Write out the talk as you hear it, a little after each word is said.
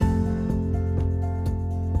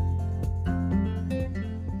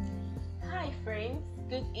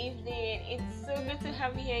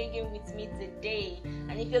have you here again with me today.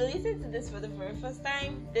 And if you're listening to this for the very first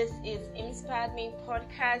time, this is Inspired Me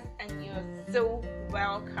Podcast, and you're so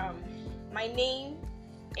welcome. My name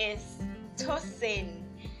is Tosin.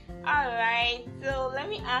 Alright, so let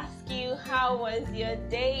me ask you, how was your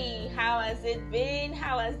day? How has it been?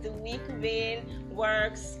 How has the week been?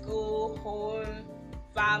 Work, school, home,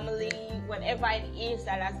 family, whatever it is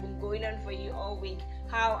that has been going on for you all week.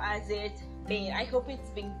 How has it been? I hope it's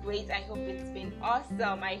been great. I hope it's been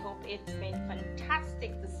awesome. I hope it's been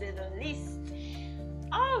fantastic, to say the least.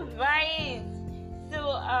 Alright, so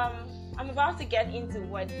I'm about to get into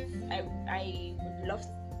what I would love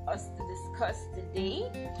us to discuss today.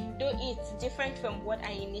 Though it's different from what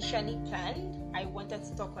I initially planned. I wanted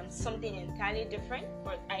to talk on something entirely different,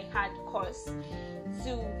 but I had cause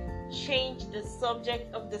to change the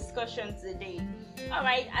subject of discussion today.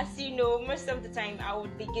 Alright, as you know, most of the time I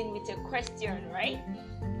would begin with a question, right?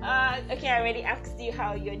 Okay, I already asked you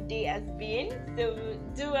how your day has been, so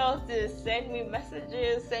do well to send me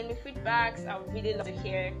messages, send me feedbacks. I would really love to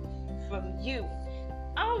hear from you.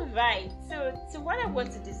 Alright, so what I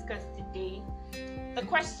want to discuss today, the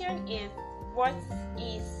question is, what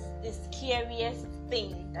is the scariest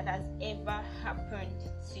thing that has ever happened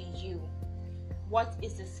to you? What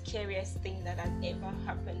is the scariest thing that has ever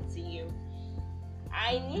happened to you?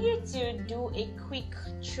 I need you to do a quick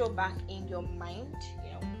throwback in your mind,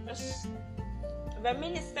 just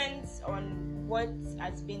reminiscence on what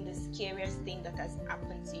has been the scariest thing that has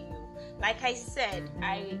happened to you. Like I said,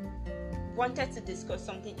 I wanted to discuss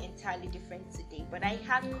something entirely different today, but I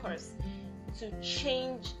had course to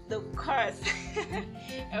change the course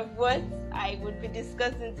of what I would be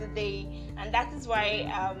discussing today, and that is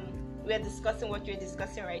why we're discussing what we're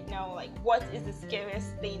discussing right now. Like, what is the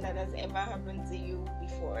scariest thing that has ever happened to you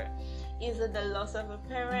before? Is it the loss of a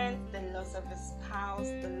parent, the loss of a spouse,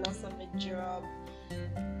 the loss of a job,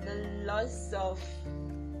 the loss of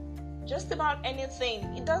just about anything?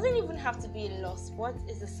 It doesn't even have to be a loss. What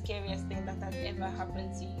is the scariest thing that has ever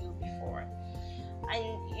happened to you before?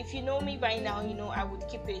 And if you know me by now, you know I would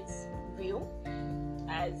keep it real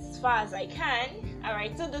as far as I can.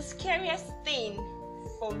 Alright, so the scariest thing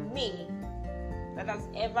for me that has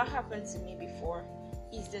ever happened to me before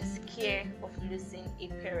is the scare of losing a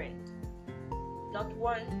parent. Not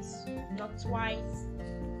once, not twice,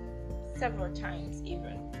 several times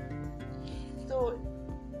even. So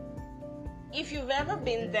if you've ever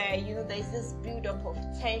been there, you know there's this build-up of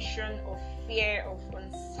tension, of fear, of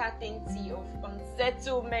uncertainty, of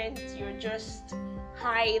unsettlement. You're just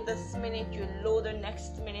high this minute, you're low the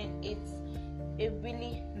next minute. It's a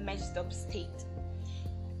really messed up state.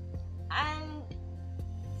 And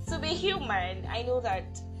to be human, I know that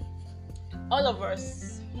all of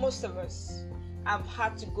us, most of us, have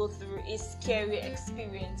had to go through a scary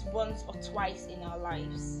experience once or twice in our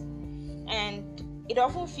lives. And it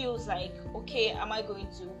often feels like, okay, am I going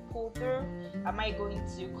to pull through? Am I going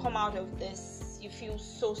to come out of this? You feel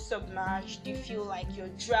so submerged. You feel like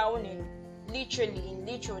you're drowning. Literally, in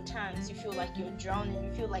literal terms, you feel like you're drowning.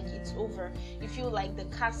 You feel like it's over. You feel like the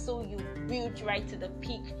castle you built right to the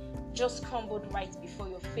peak just crumbled right before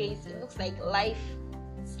your face. It looks like life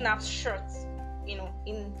snaps short,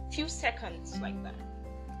 in few seconds like that.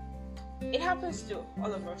 It happens to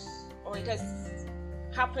all of us, or it has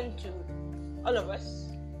happened to all of us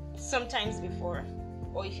sometimes before.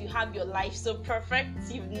 Or if you have your life so perfect,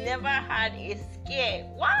 you've never had a scare.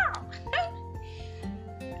 Wow!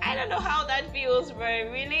 I don't know how that feels, but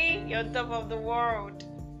really, you're on top of the world.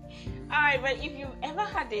 Alright, but if you've ever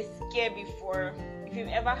had a scare before,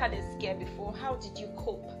 how did you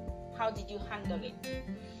cope? How did you handle it?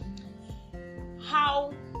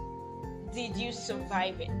 How did you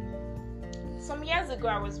survive it? Some years ago,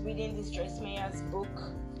 I was reading this Joyce Meyer's book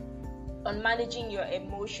on managing your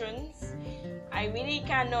emotions. I really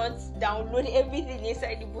cannot download everything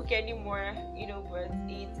inside the book anymore, but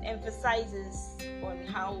it emphasizes on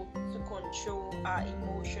how to control our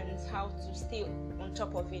emotions, how to stay on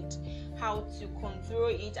top of it, how to control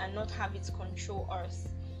it and not have it control us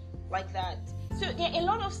like that. So there are a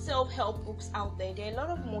lot of self-help books out there. There are a lot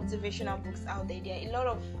of motivational books out there. There are a lot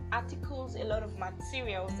of articles, a lot of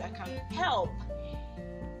materials that can help.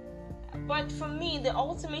 But for me, the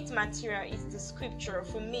ultimate material is the scripture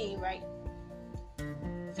for me, right?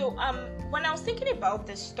 So when I was thinking about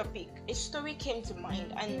this topic, a story came to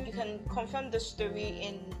mind, and you can confirm the story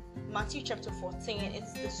in Matthew chapter 14.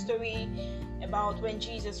 It's the story about when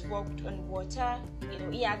Jesus walked on water.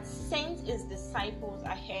 He had sent his disciples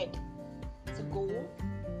ahead to go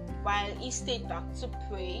while he stayed back to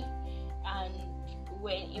pray. And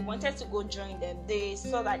when he wanted to go join them, they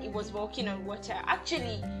saw that he was walking on water.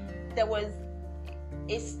 Actually, there was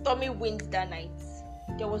a stormy wind that night.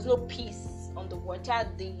 There was no peace on the water.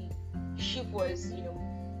 The ship was,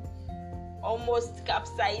 almost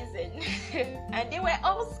capsizing. And they were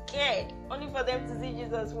all scared, only for them to see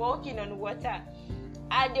Jesus walking on water.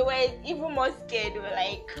 And they were even more scared. They were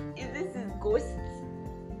like, is this his ghost?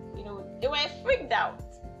 They were freaked out.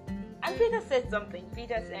 And Peter said something.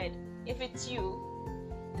 Peter said, if it's you,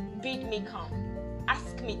 bid me come.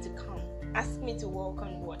 Ask me to come. Ask me to walk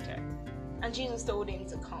on water. And Jesus told him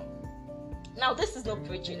to come. Now, this is not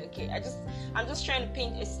preaching, okay? I'm just trying to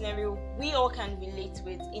paint a scenario we all can relate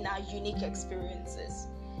with in our unique experiences.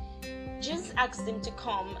 Jesus asked him to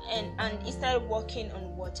come, and he started walking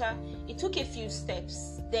on water. He took a few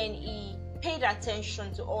steps. Then he paid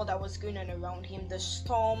attention to all that was going on around him, the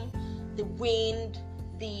storm, the wind,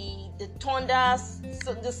 the thunder,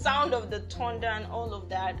 so the sound of the thunder and all of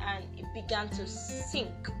that, and it began to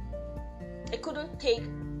sink. It couldn't take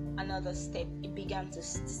another step. It began to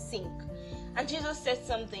sink. And Jesus said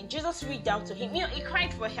something. Jesus reached out to him. He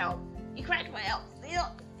cried for help.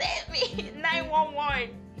 Save me, 911.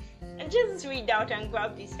 And Jesus reached out and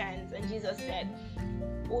grabbed his hands, and Jesus said,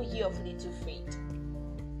 "O ye of little faith."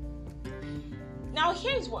 Now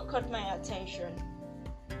here's what caught my attention.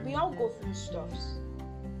 We all go through stuffs,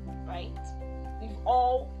 right? We've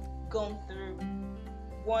all gone through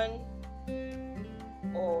one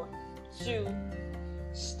or two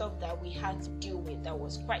stuff that we had to deal with that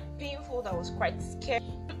was quite painful, that was quite scary.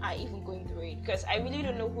 I even going through it, because I really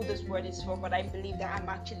don't know who this word is for, but I believe that I'm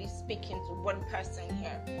actually speaking to one person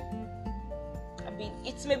here. I mean,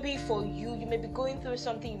 it's maybe for you. You may be going through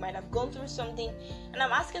something, you might have gone through something, and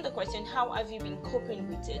I'm asking the question, how have you been coping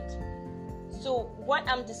with it? So what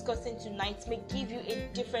I'm discussing tonight may give you a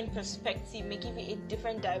different perspective, may give you a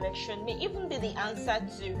different direction, may even be the answer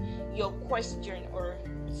to your question or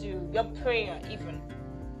to your prayer even.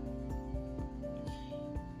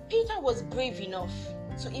 Peter was brave enough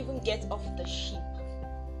to even get off the ship.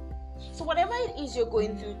 So whatever it is you're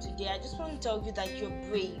going through today, I just want to tell you that you're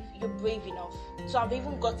brave enough. So I've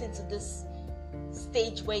even gotten to this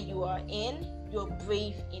stage where you are in, you're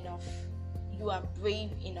brave enough. You are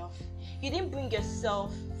brave enough. You didn't bring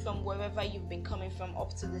yourself from wherever you've been coming from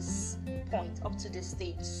up to this point, up to this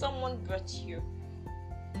stage. Someone brought you.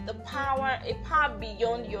 A power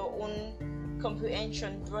beyond your own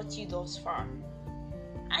comprehension brought you thus far.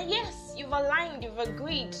 And yes, you've aligned, you've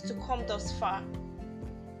agreed to come thus far.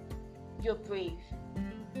 You're brave.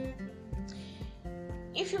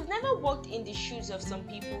 If you've never walked in the shoes of some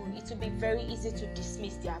people, it will be very easy to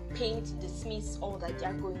dismiss their pain, to dismiss all that they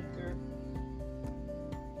are going through.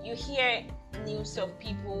 You hear news of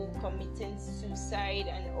people committing suicide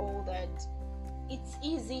and all that. It's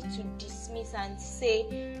easy to dismiss and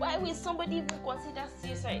say, why will somebody even consider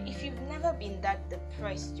suicide? If you've never been that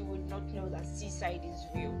depressed, you would not know that suicide is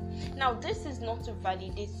real. Now, this is not to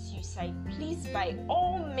validate suicide. Please, by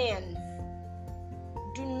all means,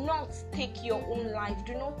 do not take your own life.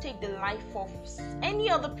 Do not take the life of any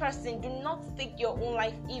other person. Do not take your own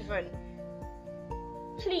life even.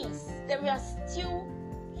 Please, there is still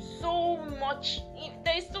so much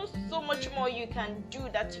more you can do,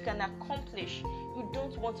 that you can accomplish. You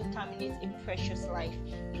don't want to terminate a precious life.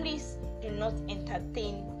 Please do not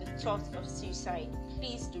entertain the thought of suicide.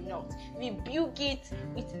 Please do not. Rebuke it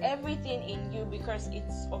with everything in you, because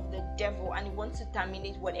it's of the devil and it wants to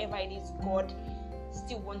terminate whatever it is God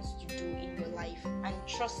still wants to do in your life. And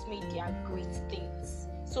trust me, they are great things.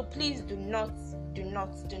 So please do not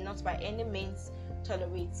by any means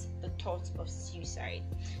tolerate the thought of suicide.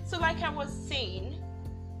 So like I was saying,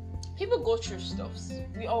 people go through stuffs.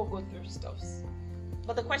 We all go through stuffs.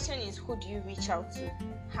 But the question is, who do you reach out to?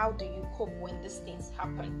 How do you cope when these things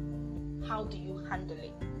happen? How do you handle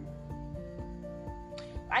it?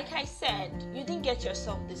 Like I said, you didn't get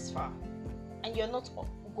yourself this far, and you're not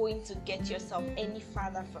going to get yourself any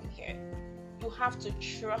farther from here. You have to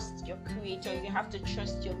trust your creator. You have to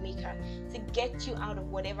trust your maker to get you out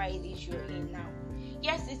of whatever it is you're in now.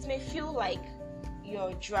 Yes, it may feel like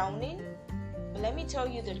you're drowning, but let me tell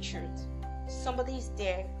you the truth. Somebody is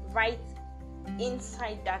there right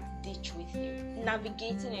inside that ditch with you,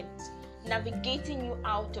 navigating you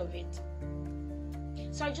out of it.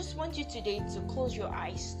 So I just want you today to close your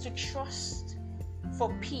eyes, to trust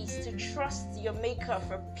for peace, to trust your maker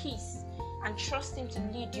for peace, and trust him to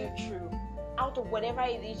lead you through out of whatever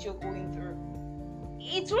it is you're going through.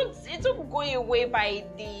 It won't go away by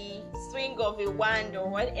the swing of a wand or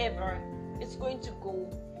whatever. It's going to go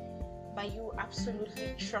by you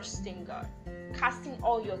absolutely trusting God, casting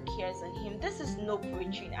all your cares on him. This is no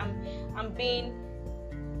preaching. I'm being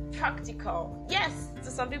practical. Yes, to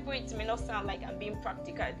some people it may not sound like I'm being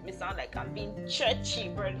practical, it may sound like I'm being churchy,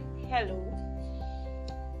 but hello.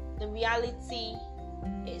 The reality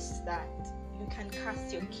is that you can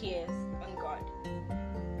cast your cares on God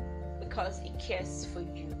because He cares for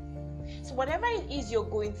you. So whatever it is you're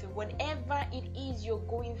going through,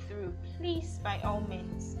 please, by all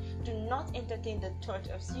means, do not entertain the thought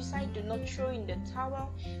of suicide. Do not throw in the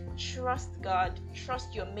towel. Trust God.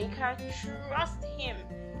 Trust your Maker. Trust Him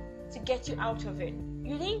to get you out of it.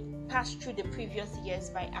 You didn't pass through the previous years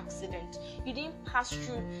by accident. You didn't pass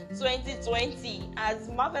through 2020, as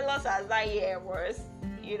marvelous as that year was.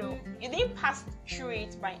 You didn't pass through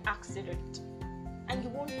it by accident. And you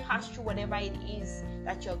won't pass through whatever it is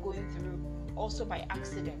that you're going through also by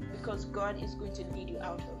accident, because God is going to lead you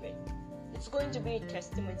out of it. It's going to be a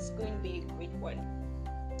testimony. It's going to be a great one.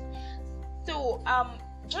 So,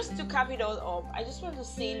 just to cap it all up, I just want to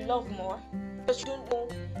say love more, because you don't know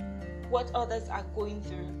what others are going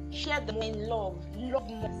through. Share the moment in love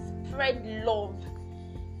more, spread love,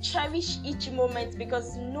 cherish each moment,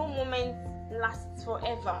 because no moment lasts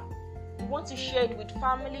forever. You want to share it with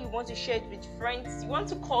family, you want to share it with friends, you want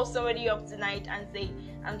to call somebody up tonight and say,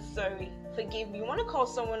 I'm sorry, forgive me. You want to call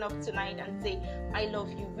someone up tonight and say, I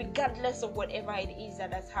love you, regardless of whatever it is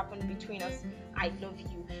that has happened between us. I love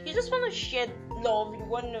you. You just want to share love. You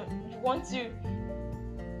want to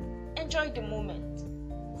enjoy the moment,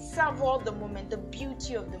 savor the moment, the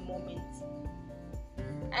beauty of the moment.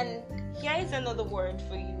 And here is another word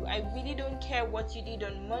for you. I really don't care what you did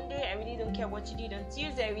on Monday. I really don't care what you did on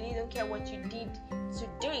Tuesday. I really don't care what you did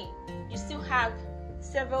today. You still have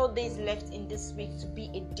several days left in this week to be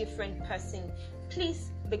a different person.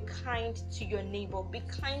 Please be kind to your neighbor. Be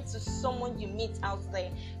kind to someone you meet out there.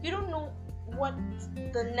 You don't know what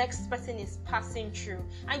the next person is passing through,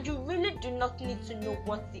 and you really do not need to know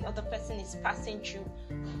what the other person is passing through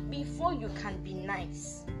before you can be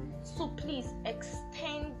nice. So please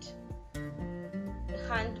extend the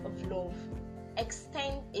hand of love.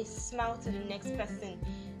 Extend a smile to the next person.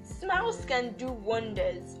 Smiles can do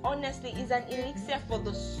wonders. Honestly, it's an elixir for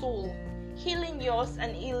the soul, healing yours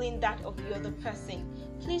and healing that of the other person.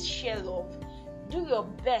 Please share love. Do your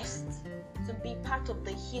best to be part of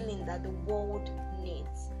the healing that the world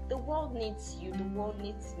needs. The world needs you. The world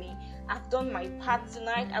needs me. I've done my part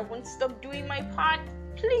tonight. I won't stop doing my part.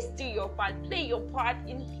 Please do your part. Play your part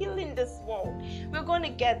in healing this world. We're going to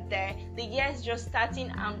get there. The year is just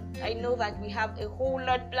starting. I know that we have a whole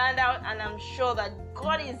lot planned out, and I'm sure that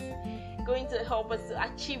God is going to help us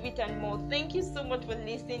to achieve it and more. Thank you so much for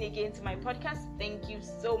listening again to my podcast. Thank you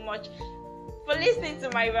so much for listening to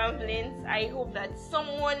my ramblings. I hope that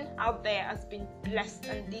someone out there has been blessed,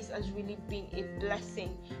 and this has really been a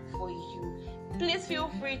blessing for you. Please feel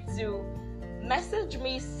free to message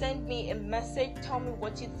me, send me a message, tell me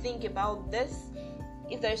what you think about this.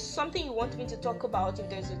 If there's something you want me to talk about, if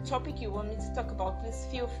there's a topic you want me to talk about, please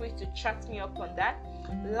feel free to chat me up on that.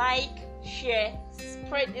 Like, share,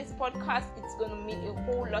 spread this podcast. It's going to mean a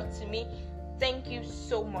whole lot to me. Thank you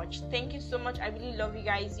so much. Thank you so much. I really love you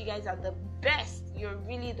guys. You guys are the best. You're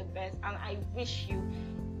really the best, and I wish you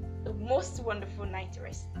the most wonderful night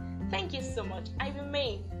rest. Thank you so much. I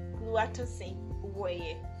remain Luatosin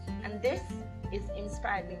Uwoye, and this is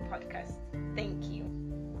Inspired Me Podcast. Thank you.